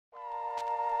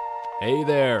Hey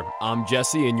there, I'm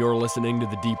Jesse, and you're listening to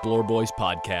the Deep Lore Boys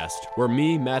podcast, where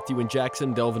me, Matthew, and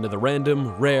Jackson delve into the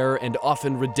random, rare, and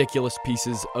often ridiculous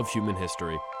pieces of human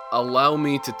history. Allow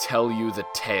me to tell you the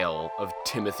tale of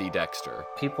Timothy Dexter.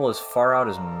 People as far out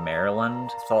as Maryland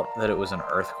thought that it was an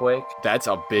earthquake. That's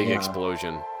a big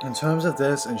explosion. In terms of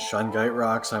this and Shungite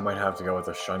rocks, I might have to go with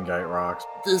the Shungite rocks.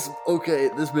 This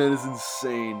man is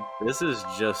insane. This is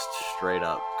just straight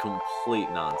up complete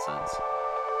nonsense.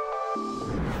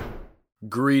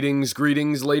 Greetings,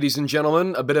 ladies and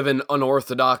gentlemen. A bit of an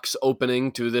unorthodox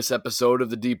opening to this episode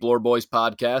of the Deep Lore Boys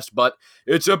podcast, but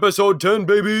it's episode 10,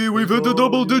 baby. We've hit the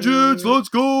double digits. Let's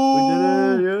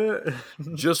go. We did it,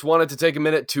 yeah. Just wanted to take a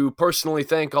minute to personally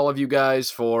thank all of you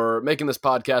guys for making this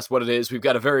podcast what it is. We've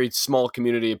got a very small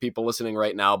community of people listening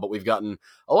right now, but we've gotten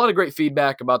a lot of great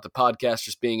feedback about the podcast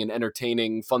just being an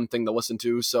entertaining, fun thing to listen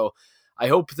to. So I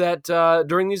hope that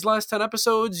during these last 10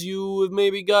 episodes, you have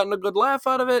maybe gotten a good laugh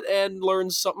out of it and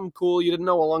learned something cool you didn't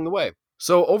know along the way.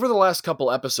 So over the last couple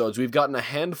episodes, we've gotten a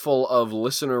handful of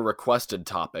listener-requested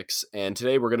topics, and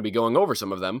today we're going to be going over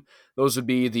some of them. Those would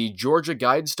be the Georgia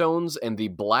Guidestones and the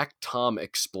Black Tom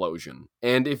explosion.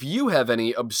 And if you have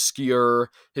any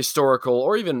obscure, historical,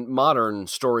 or even modern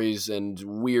stories and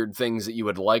weird things that you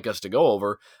would like us to go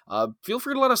over, feel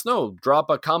free to let us know. Drop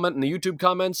a comment in the YouTube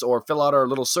comments or fill out our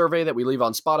little survey that we leave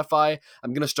on Spotify.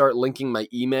 I'm going to start linking my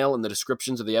email in the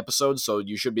descriptions of the episodes, so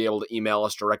you should be able to email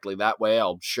us directly that way.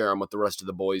 I'll share them with the rest of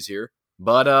the boys here.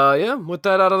 But yeah, with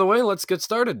that out of the way, let's get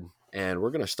started. And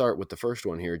we're going to start with the first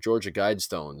one here, Georgia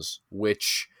Guidestones,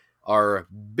 which are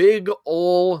big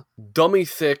ol' dummy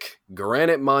thick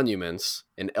granite monuments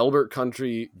in Elbert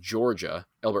County, Georgia.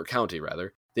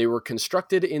 They were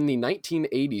constructed in the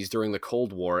 1980s during the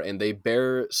Cold War, and they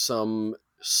bear some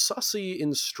sussy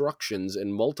instructions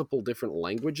in multiple different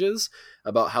languages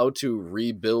about how to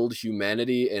rebuild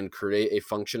humanity and create a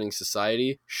functioning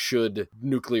society should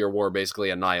nuclear war basically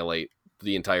annihilate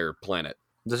the entire planet.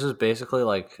 This is basically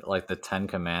like the 10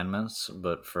 Commandments,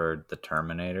 but for the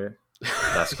Terminator.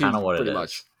 That's kind of what it is.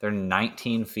 Much. They're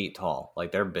 19 feet tall.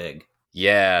 Like, they're big.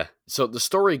 Yeah. So the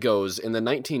story goes, in the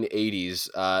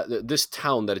 1980s, this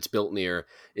town that it's built near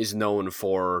is known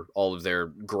for all of their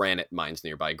granite mines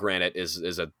nearby. Granite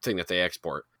is a thing that they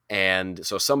export. And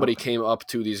so somebody came up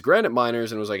to these granite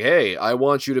miners and was like, hey, I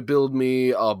want you to build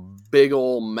me a big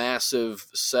old massive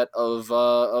set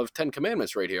of 10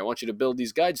 Commandments right here. I want you to build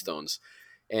these Guidestones.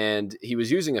 And he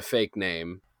was using a fake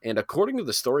name. And according to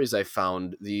the stories I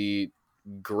found, the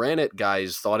granite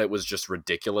guys thought it was just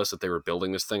ridiculous that they were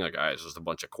building this thing. Like, it's just a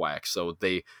bunch of quacks. So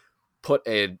they put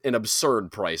an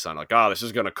absurd price on it. Like, this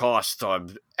is going to cost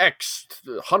X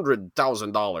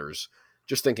 $100,000,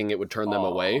 just thinking it would turn them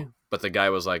away. But the guy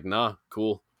was like, nah,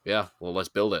 cool. Yeah, well, let's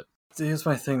build it. Here's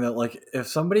my thing that, like, if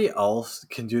somebody else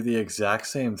can do the exact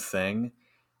same thing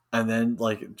and then,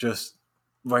 like, just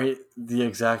write the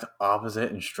exact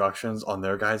opposite instructions on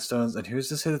their Guidestones, and who's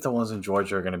to say that the ones in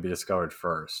Georgia are going to be discovered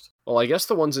first? Well, I guess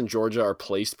the ones in Georgia are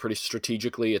placed pretty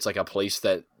strategically. It's like a place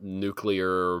that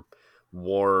nuclear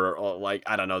war, like,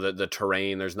 I don't know, the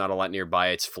terrain, there's not a lot nearby.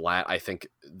 It's flat. I think,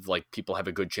 like, people have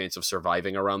a good chance of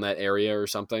surviving around that area or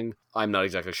something. I'm not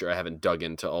exactly sure. I haven't dug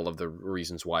into all of the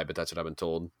reasons why, but that's what I've been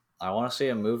told. I want to see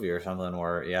a movie or something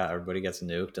where, everybody gets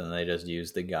nuked and they just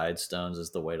use the Guidestones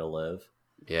as the way to live.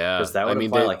 Yeah. Because that would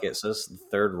apply, like, it says the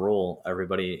third rule,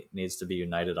 everybody needs to be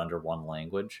united under one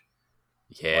language.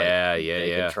 Yeah, like,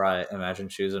 yeah. Could try, imagine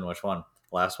choosing which one.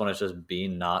 Last one is just be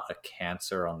not a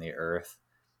cancer on the earth.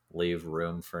 Leave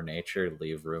room for nature.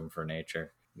 Leave room for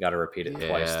nature. You got to repeat it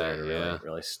twice there to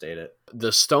really state it.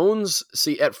 The stones,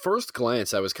 see, at first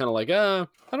glance, I was kind of like, I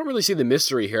don't really see the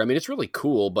mystery here. I mean, it's really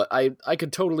cool, but I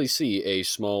could totally see a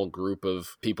small group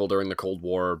of people during the Cold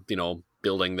War,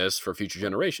 building this for future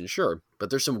generations, sure. But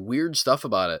there's some weird stuff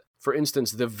about it. For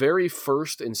instance, the very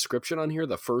first inscription on here,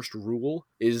 the first rule,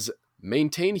 is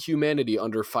maintain humanity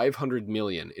under 500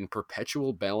 million in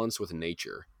perpetual balance with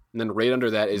nature. And then right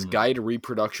under that is guide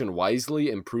reproduction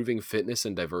wisely, improving fitness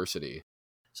and diversity.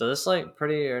 So this, like,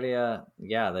 pretty early,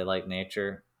 they like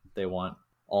nature. They want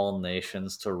all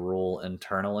nations to rule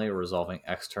internally, resolving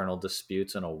external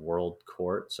disputes in a world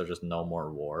court. So just no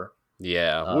more war.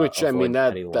 Yeah, which, I mean,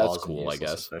 that's cool, I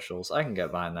guess. Officials. I can get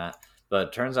behind that. But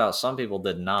it turns out some people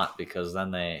did not, because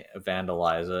then they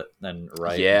vandalize it and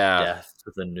write death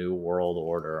to the New World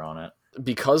Order on it.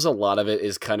 Because a lot of it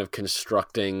is kind of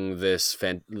constructing this,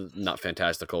 not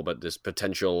fantastical, but this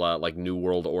potential like New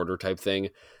World Order type thing,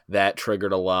 that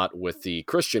triggered a lot with the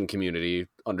Christian community,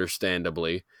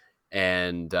 understandably.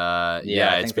 And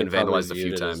it's been vandalized a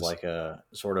few times. Like a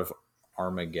sort of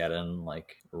Armageddon,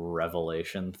 like,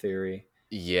 revelation theory,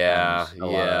 Yeah, And a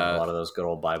yeah. lot of those good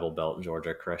old Bible Belt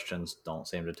Georgia Christians don't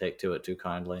seem to take to it too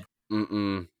kindly.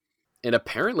 Mm-mm. And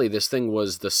apparently this thing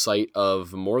was the site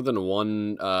of more than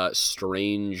one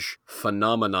strange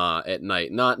phenomena at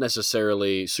night. Not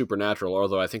necessarily supernatural,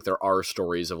 although I think there are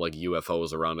stories of like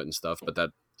UFOs around it and stuff, but that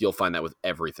you'll find that with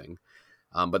everything.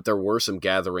 But there were some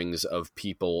gatherings of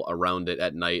people around it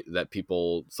at night that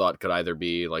people thought could either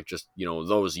be like just,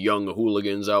 those young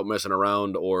hooligans out messing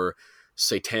around, or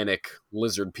satanic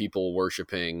lizard people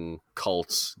worshiping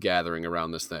cults gathering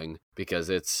around this thing, because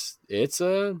it's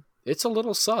a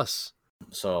little sus.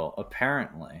 So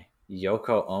apparently,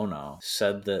 Yoko Ono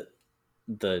said that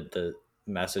the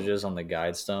messages on the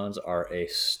Guidestones are a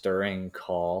stirring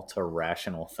call to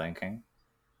rational thinking,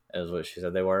 is what she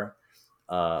said they were.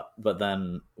 But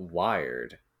then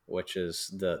Wired, which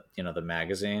is the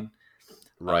magazine,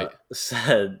 Right.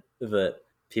 said that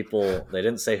people, they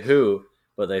didn't say who,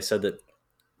 but they said that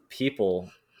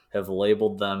people have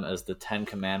labeled them as the 10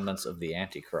 Commandments of the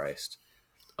Antichrist.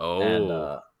 Oh.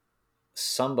 And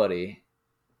somebody,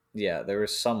 there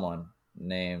was someone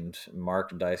named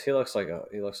Mark Dice. He looks like an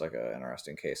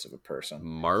interesting case of a person.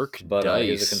 Mark But Dice.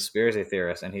 he's a conspiracy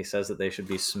theorist, and he says that they should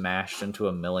be smashed into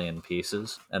a million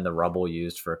pieces and the rubble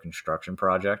used for a construction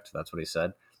project. That's what he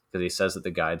said. Because he says that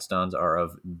the Guidestones are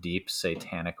of deep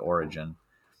satanic origin,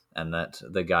 and that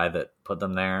the guy that put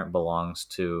them there belongs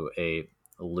to a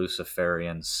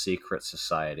Luciferian secret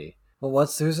society. Well,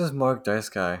 who's this Mark Dice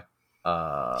guy?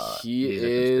 He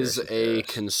is a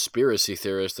conspiracy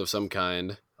theorist of some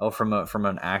kind. Oh, from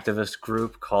an activist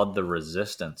group called the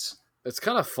Resistance. It's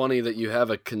kind of funny that you have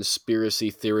a conspiracy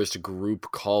theorist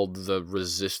group called the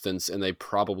Resistance, and they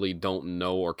probably don't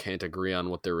know or can't agree on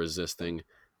what they're resisting.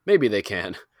 Maybe they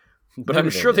can, but Maybe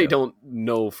I'm sure they they don't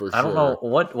know for sure. I don't know.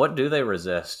 What do they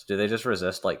resist? Do they just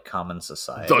resist like common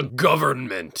society? The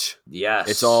government. Yes.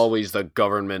 It's always the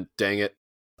government, dang it.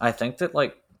 I think that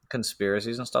like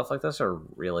conspiracies and stuff like this are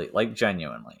really, like,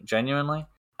 genuinely,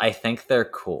 I think they're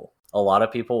cool. A lot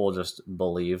of people will just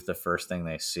believe the first thing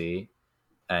they see,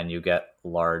 and you get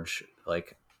large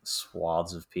like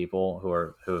swaths of people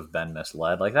who have been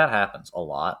misled. Like, that happens a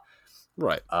lot.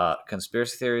 Right.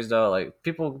 Conspiracy theories, though, like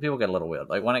people get a little weird.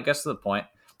 Like, when it gets to the point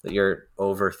that you're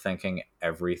overthinking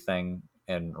everything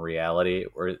in reality,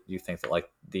 or you think that like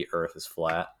the Earth is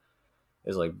flat,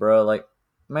 is like, bro, like,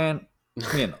 man,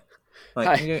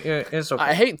 like, it's okay.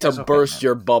 I hate to okay, burst man.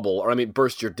 your bubble, or I mean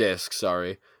burst your disc.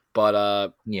 Sorry,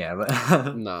 but Yeah,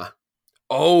 but nah.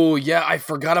 Oh yeah, I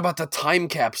forgot about the time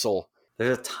capsule.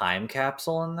 There's a time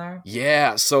capsule in there?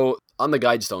 Yeah, so on the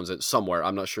Guidestones, somewhere,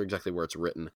 I'm not sure exactly where it's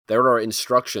written, there are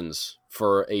instructions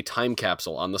for a time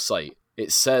capsule on the site.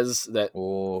 It says that,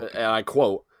 and I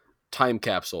quote, time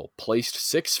capsule placed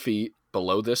 6 feet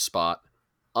below this spot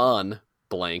on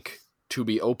blank to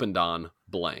be opened on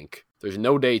blank. There's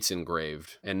no dates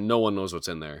engraved, and no one knows what's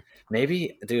in there.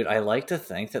 Maybe, dude, I like to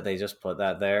think that they just put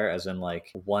that there as in,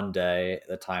 like, one day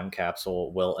the time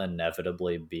capsule will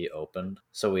inevitably be opened,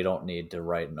 so we don't need to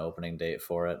write an opening date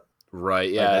for it. Right,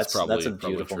 yeah, like, that's a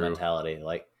beautiful true. mentality.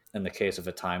 Like, in the case of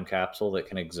a time capsule that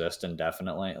can exist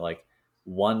indefinitely, like,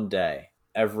 one day,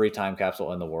 every time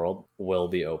capsule in the world will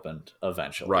be opened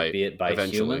eventually. Right, Be it by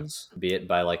eventually. humans, be it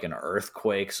by, like, an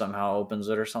earthquake somehow opens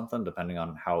it or something, depending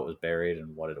on how it was buried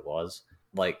and what it was.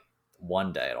 Like,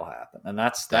 one day it'll happen. And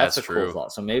that's a true. cool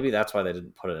thought. So maybe that's why they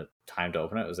didn't put a time to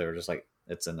open it, was they were just like,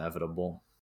 it's inevitable.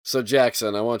 So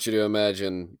Jackson, I want you to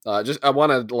imagine, I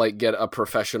want to like get a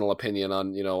professional opinion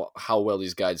on, how well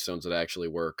these Guidestones would actually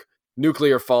work.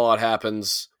 Nuclear fallout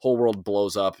happens, whole world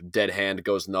blows up, dead hand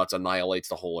goes nuts, annihilates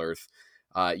the whole earth.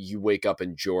 You wake up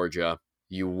in Georgia.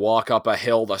 You walk up a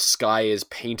hill, the sky is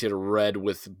painted red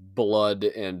with blood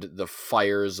and the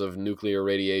fires of nuclear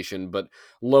radiation, but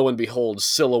lo and behold,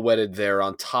 silhouetted there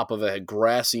on top of a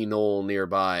grassy knoll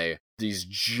nearby, these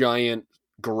giant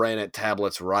granite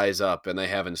tablets rise up and they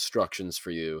have instructions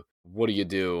for you. What do you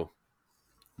do?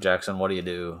 Jackson, what do you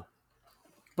do?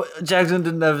 But Jackson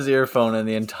didn't have his earphone in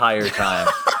the entire time.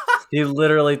 He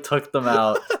literally took them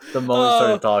out the moment he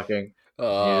started talking.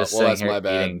 You're just sitting that's here my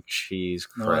bad. eating cheese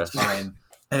No, crisps. it's fine.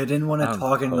 I didn't want to I'm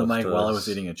talk into the mic close to while I this. was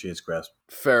eating a cheese crisp.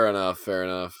 Fair enough.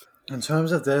 In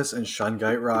terms of this and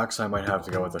Shungite rocks, I might have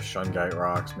to go with the Shungite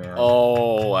rocks, man.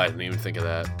 Oh, I didn't even think of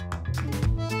that.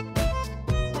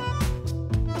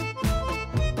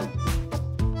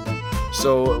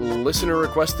 So, listener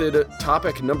requested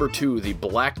topic number 2, the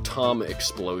Black Tom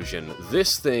explosion.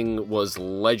 This thing was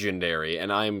legendary,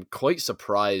 and I'm quite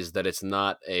surprised that it's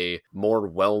not a more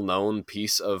well-known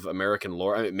piece of American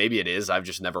lore. I mean, maybe it is, I've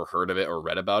just never heard of it or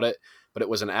read about it. but it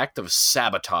was an act of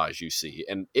sabotage, you see,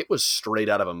 and it was straight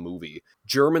out of a movie.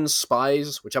 German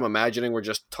spies, which I'm imagining were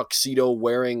just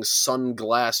tuxedo-wearing,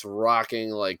 sunglass-rocking,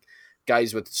 like,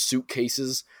 guys with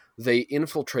suitcases, they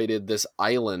infiltrated this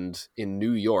island in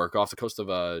New York, off the coast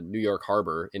of New York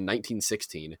Harbor, in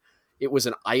 1916. It was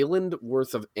an island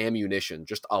worth of ammunition,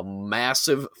 just a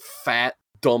massive, fat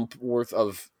dump worth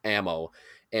of ammo,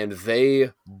 and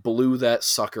they blew that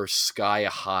sucker sky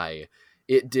high.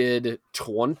 It did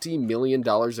 $20 million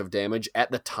of damage.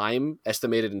 At the time,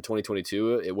 estimated in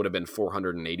 2022, it would have been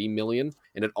 $480 million.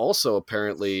 And it also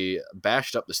apparently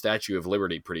bashed up the Statue of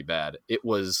Liberty pretty bad. It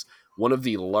was one of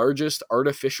the largest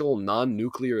artificial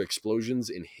non-nuclear explosions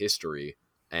in history.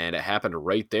 And it happened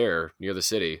right there near the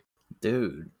city.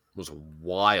 Dude. It was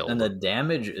wild. And the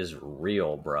damage is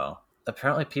real, bro.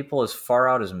 Apparently people as far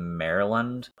out as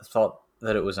Maryland thought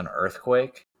that it was an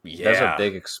earthquake. Yeah. That's a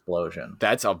big explosion.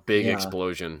 That's a big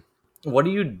explosion. What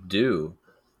do you do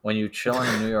when you chill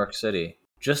in New York City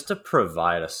just to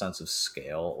provide a sense of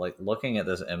scale? Like looking at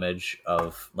this image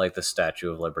of like the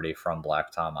Statue of Liberty from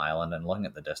Black Tom Island and looking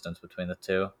at the distance between the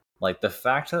two, like the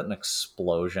fact that an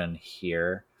explosion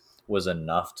here was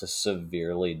enough to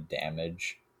severely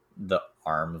damage the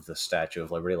arm of the Statue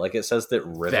of Liberty. Like it says that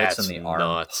rivets in the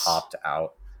arm popped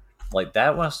out. Like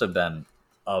that must have been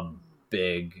a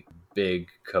big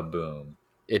kaboom.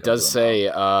 It does say,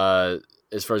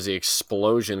 as far as the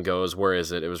explosion goes, where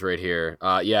is it? It was right here.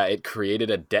 It created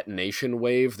a detonation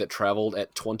wave that traveled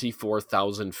at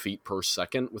 24,000 feet per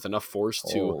second with enough force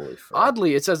to,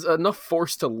 oddly, it says enough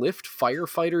force to lift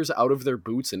firefighters out of their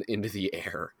boots and into the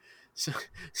air. So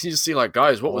you just see, like,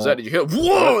 guys, what was that? Did you hear?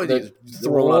 Whoa! And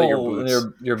thrown out of your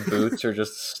boots. Your boots are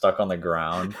just stuck on the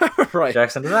ground. Right.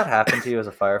 Jackson, did that happen to you as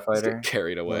a firefighter? Just get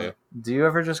carried away. Do you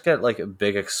ever just get, like, a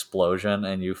big explosion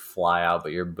and you fly out,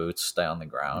 but your boots stay on the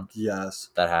ground? Yes.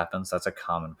 That happens. That's a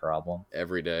common problem.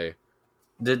 Every day.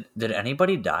 Did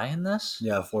anybody die in this?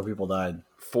 Yeah, 4 people died.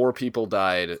 4 people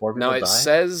died. 4 people now, it died?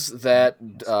 says that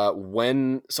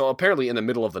so apparently in the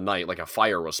middle of the night, like a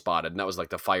fire was spotted, and that was like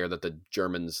the fire that the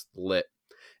Germans lit.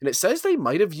 And it says they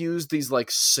might have used these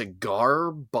like cigar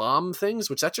bomb things,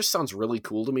 which that just sounds really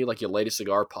cool to me. Like you light a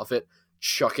cigar, puff it,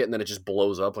 chuck it, and then it just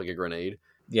blows up like a grenade.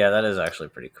 Yeah, that is actually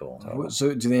pretty cool.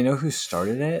 So do they know who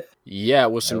started it? Yeah,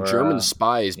 it was some German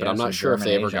spies, but yeah, I'm not sure if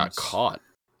they ever got caught.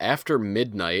 After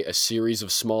midnight, a series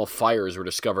of small fires were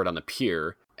discovered on the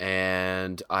pier,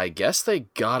 and I guess they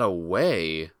got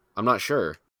away. I'm not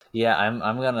sure. Yeah, I'm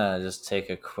gonna just take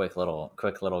a quick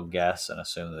little guess and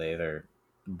assume they either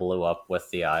blew up with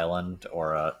the island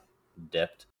or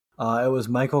dipped. It was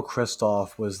Michael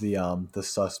Kristoff was the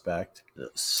suspect. The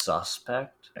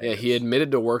suspect? Yeah, he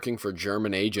admitted to working for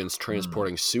German agents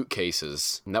transporting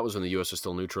suitcases, and that was when the U.S. was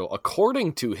still neutral.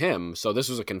 According to him, so this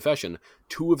was a confession,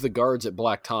 2 of the guards at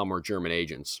Black Tom were German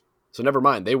agents. So never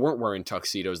mind, they weren't wearing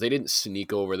tuxedos. They didn't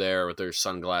sneak over there with their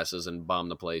sunglasses and bomb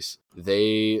the place.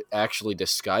 They actually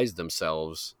disguised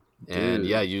themselves and,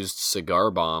 used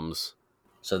cigar bombs.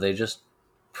 So they just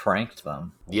pranked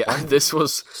them. Yeah, this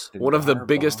was one of the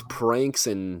biggest pranks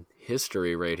in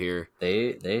history right here.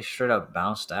 They straight up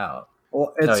bounced out.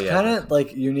 Well, it's kind of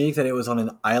like unique that it was on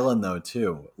an island though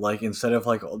too. Like instead of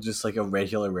like just like a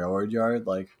regular railroad yard,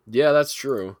 like yeah, that's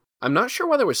true. I'm not sure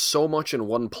why there was so much in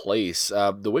one place.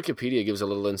 The Wikipedia gives a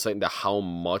little insight into how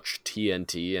much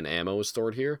TNT and ammo is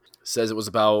stored here. It says it was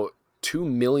about 2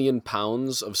 million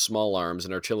pounds of small arms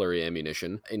and artillery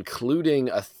ammunition, including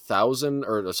 100,000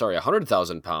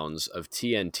 pounds of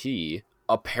TNT.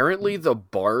 Apparently, the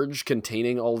barge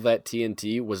containing all of that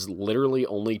TNT was literally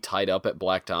only tied up at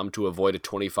Black Tom to avoid a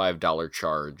 $25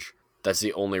 charge. That's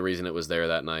the only reason it was there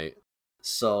that night.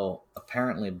 So,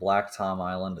 apparently Black Tom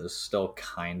Island is still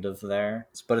kind of there,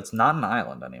 but it's not an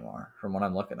island anymore, from what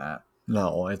I'm looking at.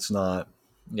 No, it's not.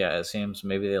 Yeah, it seems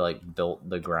maybe they, like, built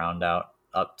the ground out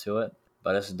up to it,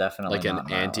 but it's definitely like not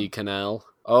an anti-canal.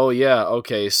 Oh, yeah,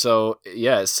 okay, so,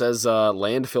 yeah, it says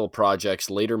landfill projects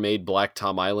later made Black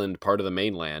Tom Island part of the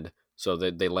mainland, so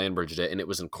they land bridged it, and it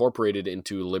was incorporated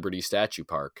into Liberty Statue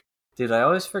Park. Dude, I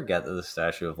always forget that the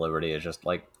Statue of Liberty is just,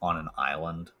 like, on an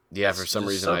island. Yeah, for some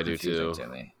reason I do, too. To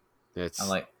me. I'm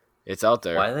like, it's out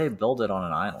there. Why did they build it on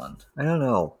an island? I don't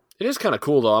know. It is kind of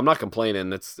cool, though. I'm not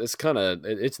complaining. It's kind of,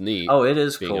 it's neat. Oh, it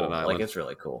is cool. Like, it's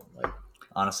really cool. Like,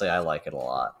 honestly, I like it a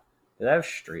lot. Did I have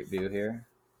Street View here?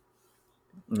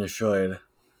 You should.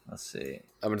 Let's see.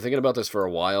 I've been thinking about this for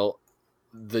a while.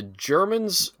 The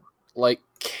Germans, like,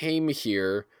 came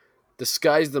here,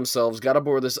 disguised themselves, got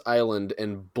aboard this island,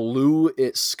 and blew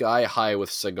it sky high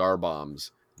with cigar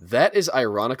bombs. That is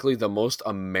ironically the most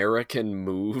American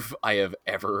move I have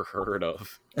ever heard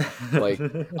of. Like,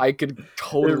 I could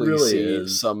totally really see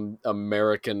is. some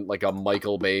American, like a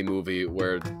Michael Bay movie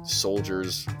where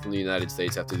soldiers from the United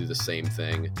States have to do the same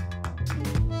thing.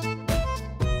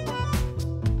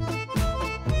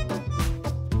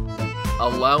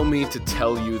 Allow me to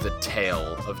tell you the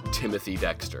tale of Timothy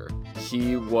Dexter.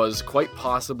 He was quite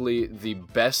possibly the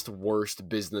best worst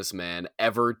businessman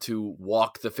ever to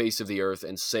walk the face of the earth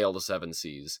and sail the seven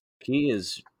seas.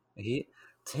 He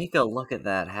take a look at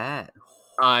that hat.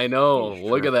 I know. He's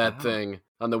Look at tripped that out. thing.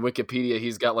 On the Wikipedia,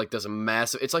 he's got like this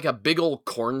massive, it's like a big old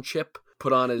corn chip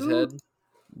put on his head.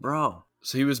 Bro.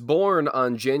 So he was born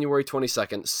on January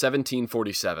 22nd,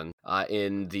 1747,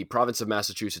 in the province of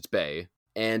Massachusetts Bay.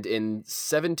 And in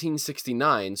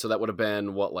 1769, so that would have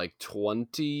been,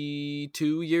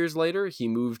 22 years later, he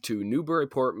moved to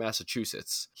Newburyport,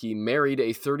 Massachusetts. He married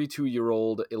a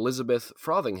 32-year-old Elizabeth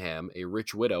Frothingham, a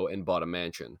rich widow, and bought a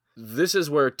mansion. This is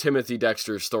where Timothy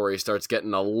Dexter's story starts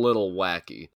getting a little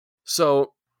wacky.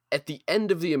 So, at the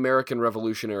end of the American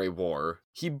Revolutionary War,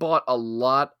 he bought a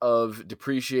lot of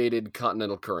depreciated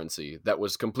continental currency that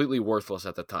was completely worthless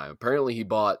at the time. Apparently, he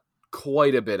bought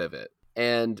quite a bit of it.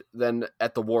 And then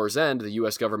at the war's end, the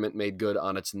U.S. government made good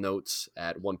on its notes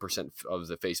at 1% of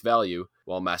the face value,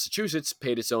 while Massachusetts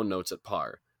paid its own notes at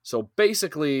par. So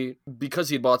basically, because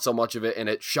he'd bought so much of it and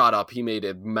it shot up, he made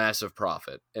a massive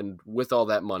profit. And with all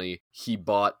that money, he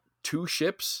bought 2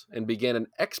 ships and began an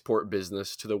export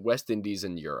business to the West Indies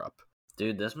and Europe.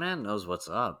 Dude, this man knows what's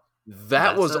up.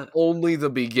 That was only the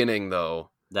beginning,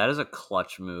 though. That is a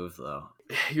clutch move, though.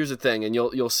 Here's the thing, and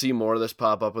you'll see more of this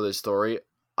pop up with his story.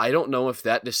 I don't know if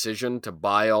that decision to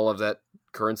buy all of that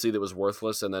currency that was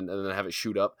worthless and then have it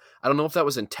shoot up, I don't know if that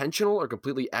was intentional or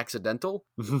completely accidental,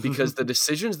 because the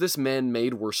decisions this man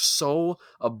made were so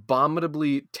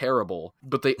abominably terrible,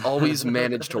 but they always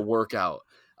managed to work out.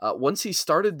 Once he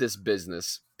started this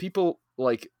business, people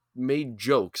made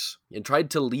jokes and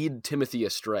tried to lead Timothy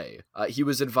astray. He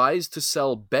was advised to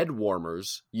sell bed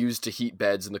warmers used to heat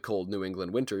beds in the cold New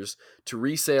England winters to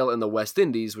resale in the West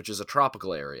Indies, which is a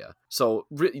tropical area. So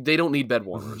they don't need bed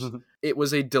warmers. It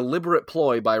was a deliberate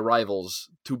ploy by rivals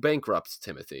to bankrupt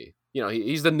Timothy. You know,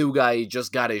 he's the new guy, he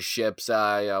just got his ships,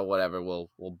 whatever, we'll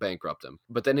bankrupt him.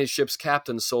 But then his ship's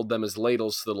captain sold them as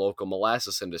ladles to the local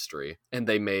molasses industry, and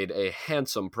they made a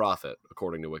handsome profit,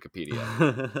 according to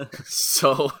Wikipedia.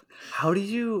 So... How do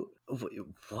you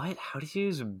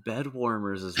use bed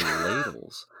warmers as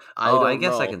ladles? I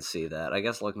guess know. I can see that. I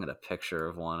guess looking at a picture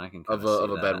of one, I can kind of see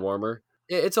a that. bed warmer.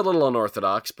 It's a little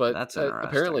unorthodox, but That's interesting.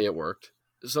 apparently it worked.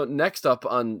 So next up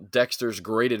on Dexter's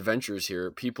great adventures here,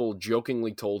 people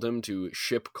jokingly told him to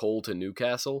ship coal to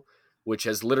Newcastle, which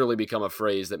has literally become a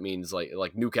phrase that means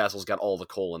like Newcastle's got all the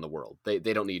coal in the world. They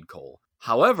don't need coal.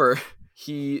 However,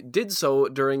 he did so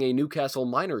during a Newcastle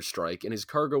miners' strike, and his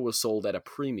cargo was sold at a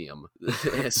premium.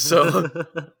 So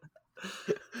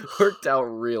worked out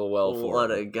real well for him.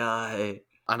 What a guy.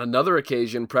 On another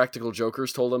occasion, practical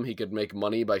jokers told him he could make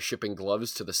money by shipping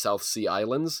gloves to the South Sea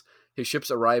Islands. His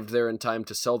ships arrived there in time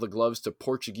to sell the gloves to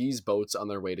Portuguese boats on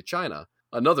their way to China.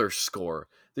 Another score.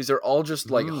 These are all just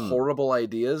horrible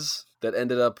ideas that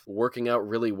ended up working out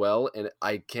really well, and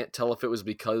I can't tell if it was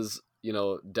because,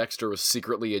 Dexter was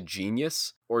secretly a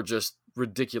genius or just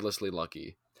ridiculously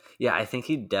lucky. Yeah, I think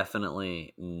he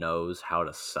definitely knows how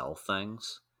to sell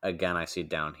things. Again, I see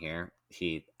down here,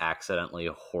 he accidentally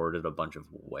hoarded a bunch of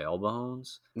whale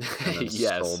bones and then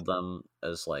sold them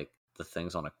as the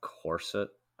things on a corset.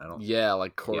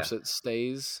 Corset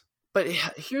stays. But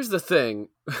here's the thing.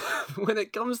 when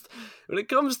it comes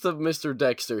to Mr.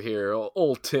 Dexter here,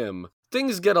 old Tim,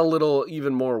 things get a little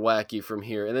even more wacky from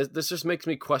here. And this just makes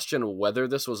me question whether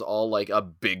this was all a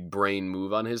big brain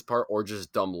move on his part or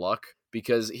just dumb luck,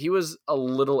 because he was a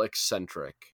little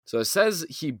eccentric. So it says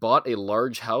he bought a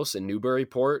large house in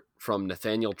Newburyport from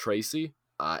Nathaniel Tracy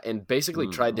and basically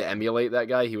tried to emulate that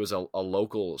guy. He was a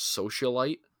local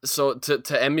socialite. So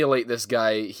to emulate this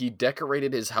guy, he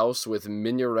decorated his house with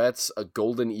minarets, a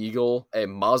golden eagle, a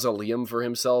mausoleum for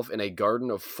himself, and a garden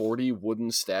of 40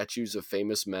 wooden statues of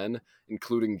famous men,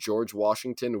 including George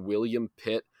Washington, William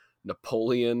Pitt,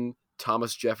 Napoleon,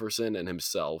 Thomas Jefferson, and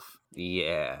himself.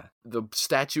 Yeah. The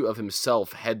statue of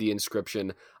himself had the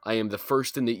inscription, "I am the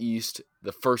first in the East,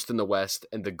 the first in the West,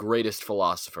 and the greatest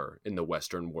philosopher in the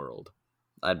Western world."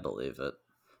 I'd believe it.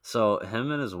 So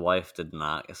him and his wife did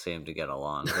not seem to get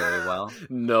along very well.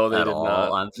 No, they did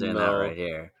not. I'm seeing that right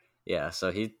here. Yeah,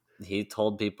 so he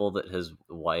told people that his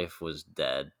wife was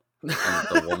dead, and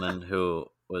the woman who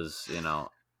was,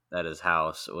 at his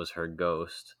house was her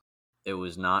ghost. it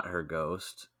was not her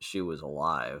ghost. She was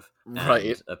alive. Right.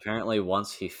 And apparently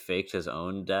once he faked his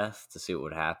own death to see what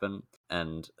would happen,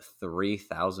 and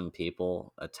 3,000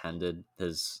 people attended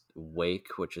his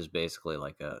wake, which is basically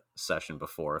like a session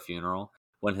before a funeral.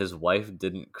 When his wife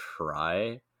didn't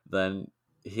cry, then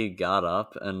he got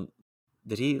up and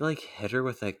did he like hit her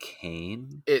with a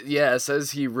cane? It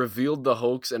says he revealed the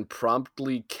hoax and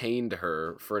promptly caned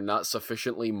her for not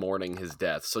sufficiently mourning his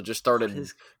death. So just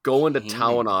started going to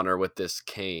town on her with this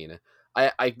cane.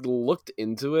 I looked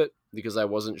into it because I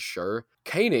wasn't sure.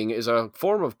 Caning is a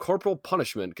form of corporal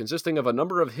punishment consisting of a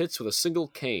number of hits with a single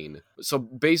cane. So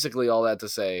basically all that to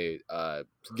say,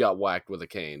 got whacked with a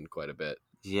cane quite a bit.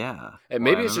 Yeah. And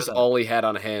maybe it's just all he had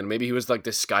on hand. Maybe he was like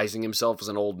disguising himself as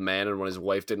an old man, and when his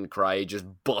wife didn't cry, he just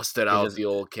busted out the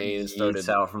old cane and started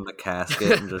out from the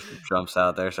casket and just jumps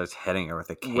out there, starts hitting her with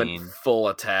a cane. Went full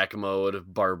attack mode,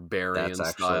 barbarian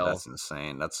style. That's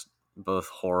insane. That's both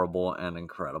horrible and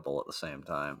incredible at the same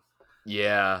time.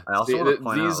 Yeah. I also want to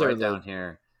point out right down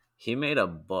here, he made a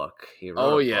book. He wrote a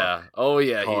book. Oh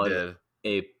yeah, he did.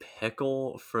 A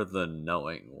Pickle for the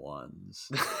Knowing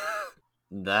Ones.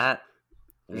 That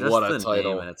just what a the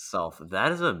title name in itself.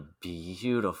 That is a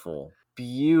beautiful,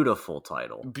 beautiful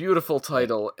title. Beautiful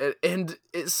title. And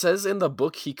it says in the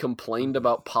book he complained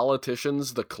about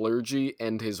politicians, the clergy,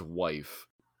 and his wife.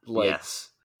 Like, yes.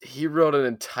 He wrote an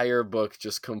entire book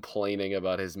just complaining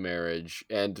about his marriage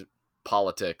and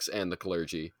politics and the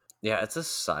clergy. Yeah, it's a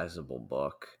sizable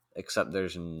book, except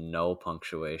there's no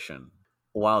punctuation.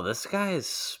 Wow, this guy is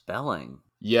spelling.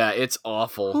 Yeah, it's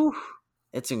awful. Whew.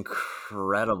 It's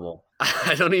incredible.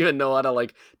 I don't even know how to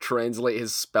translate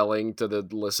his spelling to the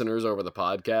listeners over the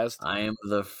podcast. I am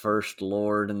the first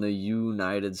lord in the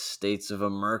United States of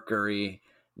Mercury.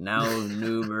 Now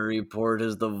Newburyport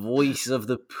is the voice of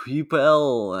the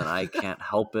people, and I can't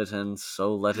help it, and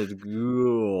so let it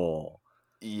go.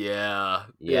 Yeah.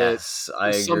 Yes, I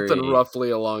agree. Something roughly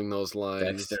along those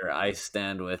lines. Dexter, I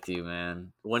stand with you,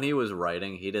 man. When he was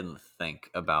writing, he didn't think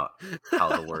about how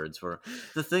the words were.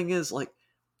 The thing is,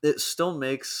 it still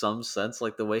makes some sense.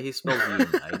 The way he spells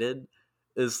United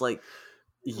is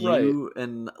you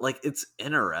and it's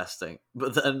interesting.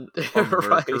 But then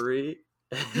Mercury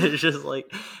is just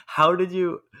how did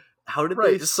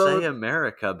they say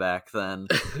America back then?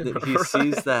 That he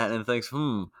sees that and thinks,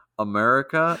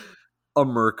 America? A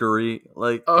Mercury,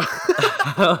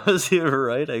 how is he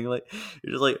writing? You're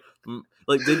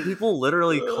just did people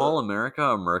literally call America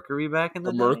a Mercury back in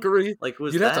the day? Mercury?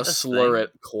 Was you'd that have to slur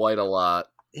it quite a lot.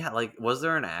 Yeah, was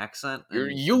there an accent?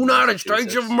 United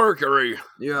States of Mercury.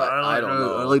 Yeah, I don't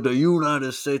know. The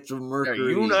United States of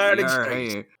Mercury. United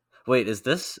States. Wait, is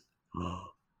this?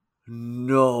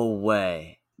 No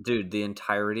way. Dude, the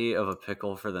entirety of A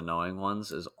Pickle for the Knowing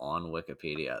Ones is on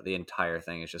Wikipedia. The entire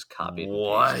thing is just copied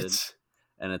and pasted.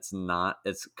 And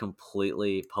it's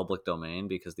completely public domain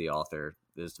because the author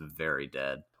is very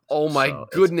dead. Oh my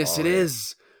goodness, it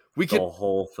is. The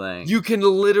whole thing. You can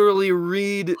literally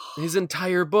read his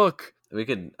entire book.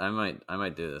 I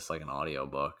might do this like an audio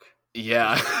book.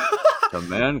 Yeah. To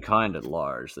mankind at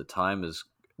large, the time is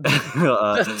to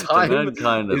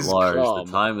mankind at large,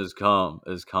 the time is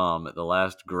come at the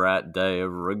last great day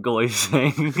of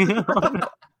rejoicing.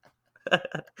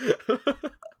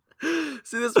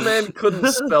 See, this man couldn't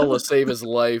spell to save his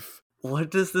life.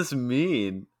 What does this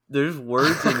mean? There's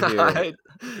words in here.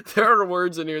 There are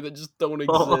words in here that just don't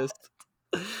exist.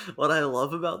 What I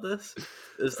love about this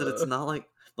is that it's not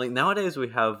like nowadays we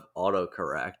have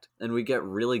autocorrect and we get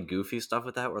really goofy stuff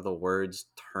with that where the words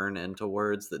turn into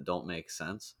words that don't make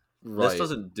sense. Right. This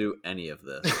doesn't do any of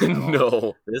this.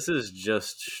 No. This is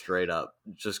just straight up,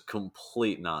 just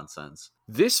complete nonsense.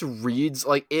 This reads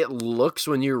it looks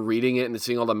when you're reading it and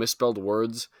seeing all the misspelled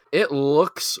words, it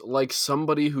looks like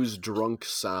somebody who's drunk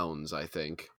sounds, I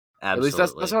think. Absolutely. At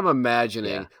least that's what I'm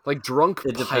imagining. Yeah. Drunk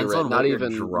it pirate, on not what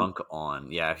even you're drunk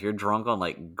on. Yeah, if you're drunk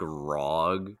on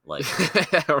grog, right.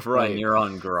 When you're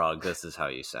on grog, this is how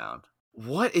you sound.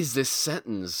 What is this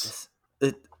sentence?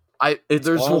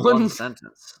 There's one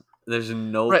sentence. There's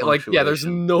no punctuation. there's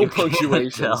no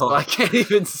punctuation. So I can't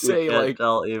even say you can't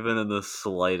tell even in the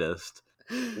slightest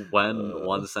when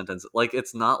one sentence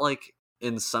it's not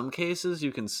in some cases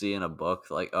you can see in a book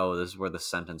this is where the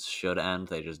sentence should end,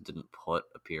 they just didn't put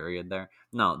a period there.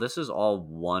 No, this is all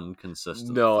one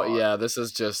consistent thought. This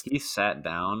is just he sat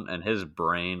down and his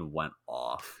brain went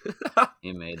off.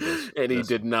 He made this and he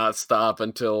did not stop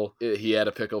until he had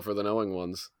a pickle for the knowing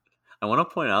ones. I want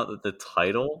to point out that the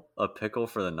title, A Pickle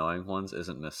for the Knowing Ones,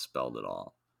 isn't misspelled at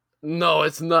all. No,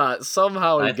 it's not.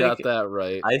 Somehow he I think- got that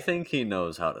right. I think he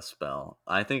knows how to spell.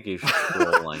 I think he's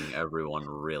trolling everyone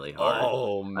really hard.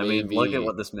 Oh, I mean, look at maybe.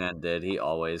 what this man did. He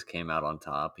always came out on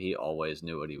top. He always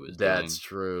knew what he was That's doing.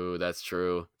 true. That's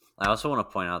true. I also want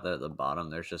to point out that at the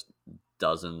bottom, there's just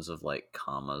dozens of like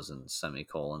commas and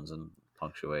semicolons and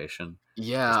punctuation.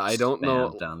 Yeah, Just I don't know.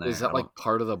 spammed down there. Is that I like don't-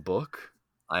 part of the book?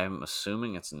 I'm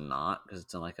assuming it's not because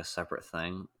it's in like a separate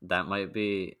thing. That might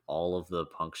be all of the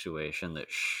punctuation that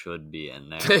should be in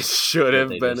there. It should that have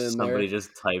they been just- in there. Somebody just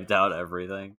typed out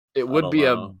everything. It I would don't be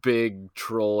a know. big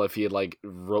troll if he had like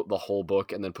wrote the whole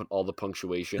book and then put all the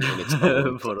punctuation in its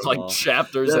own Put 'em like all.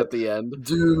 chapters That- at the end.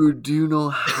 Dude, do you know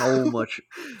how much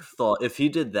thought? If he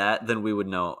did that, then we would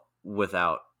know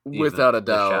without Without a the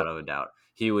doubt. shadow of a doubt.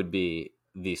 He would be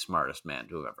the smartest man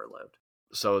to have ever lived.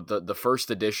 So the first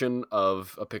edition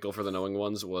of A Pickle for the Knowing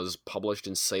Ones was published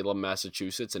in Salem,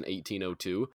 Massachusetts in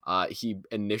 1802. He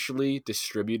initially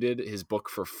distributed his book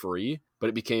for free, but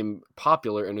it became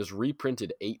popular and was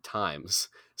reprinted 8 times.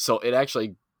 So it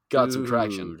actually got some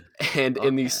traction. Dude. And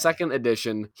in the Okay. second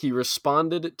edition, he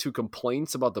responded to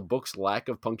complaints about the book's lack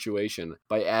of punctuation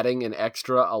by adding an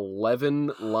extra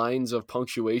 11 lines of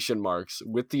punctuation marks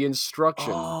with the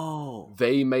instruction, Oh,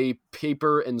 they may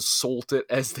paper and salt it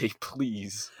as they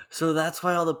please. so that's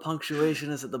why all the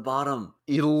punctuation is at the bottom.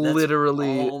 He That's-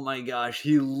 literally Oh my gosh,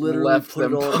 he literally left put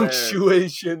them it all there.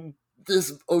 punctuation.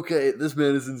 This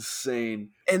man is insane.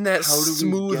 And that How do we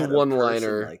smooth get a one-liner.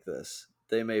 person like this?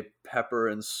 They may pepper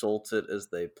and salt it as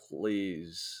they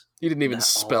please. He didn't even That-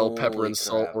 spell pepper holy and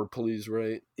salt crap. or please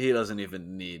right. He doesn't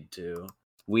even need to.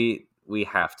 We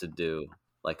have to do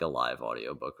like a live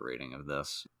audiobook reading of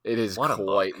this. It is What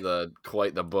a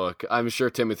quite the book. I'm sure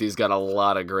Timothy's got a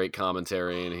lot of great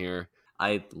commentary in here.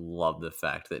 I love the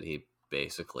fact that he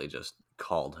basically just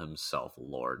called himself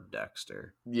Lord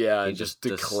Dexter. Yeah, He and just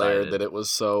just declared decided that it was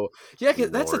so. Yeah,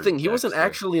 'cause that's the Lord thing. He wasn't Dexter.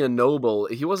 actually a noble.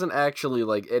 He wasn't actually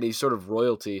like any sort of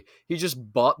royalty. He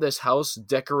just bought this house,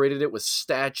 decorated it with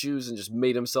statues, and just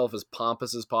made himself as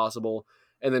pompous as possible,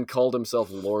 and then called himself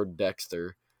Lord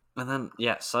Dexter. And then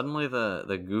suddenly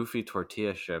the goofy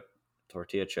tortilla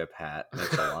chip hat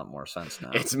makes a lot more sense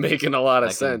now. It's making a lot of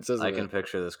I can- sense, isn't I it? can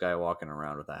picture this guy walking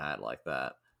around with a hat like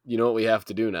that. You know what we have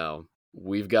to do now?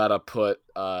 We've got to put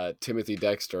Timothy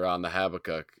Dexter on the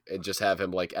Habakkuk and just have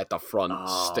him like at the front,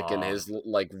 sticking Oh. his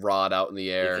like rod out in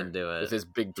the air He can do it. with his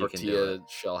big He can do tortilla it.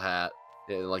 shell hat,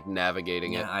 and like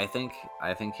navigating it. Yeah, I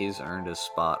think he's earned his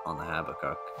spot on the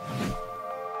Habakkuk.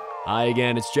 Hi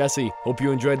again, it's Jesse. Hope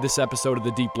you enjoyed this episode of the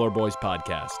Deep Lore Boys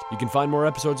podcast. You can find more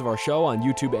episodes of our show on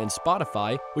YouTube and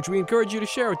Spotify, which we encourage you to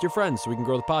share with your friends so we can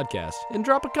grow the podcast. And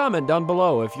drop a comment down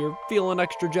below if you're feeling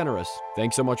extra generous.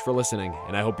 Thanks so much for listening,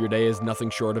 and I hope your day is nothing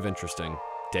short of interesting.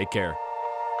 Take care.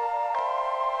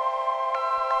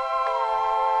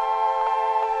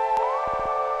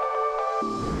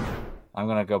 I'm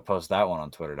gonna go post that one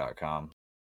on Twitter.com.